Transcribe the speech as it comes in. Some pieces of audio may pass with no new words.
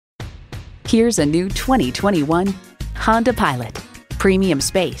Here's a new 2021 Honda Pilot. Premium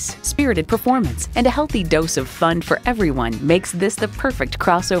space, spirited performance, and a healthy dose of fun for everyone makes this the perfect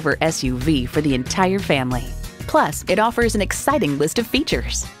crossover SUV for the entire family. Plus, it offers an exciting list of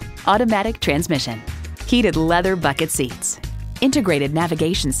features: automatic transmission, heated leather bucket seats, integrated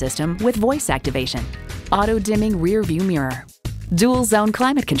navigation system with voice activation, auto-dimming rear view mirror, dual zone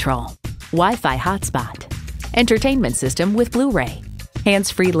climate control, Wi-Fi hotspot, entertainment system with Blu-ray,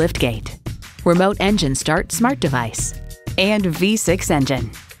 hands-free liftgate, remote engine start smart device, and V6 engine.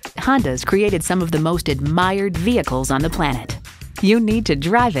 Honda's created some of the most admired vehicles on the planet. You need to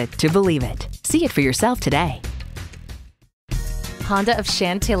drive it to believe it. See it for yourself today. Honda of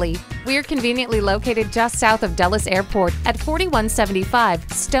Chantilly. We're conveniently located just south of Dulles Airport at 4175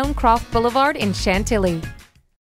 Stonecroft Boulevard in Chantilly.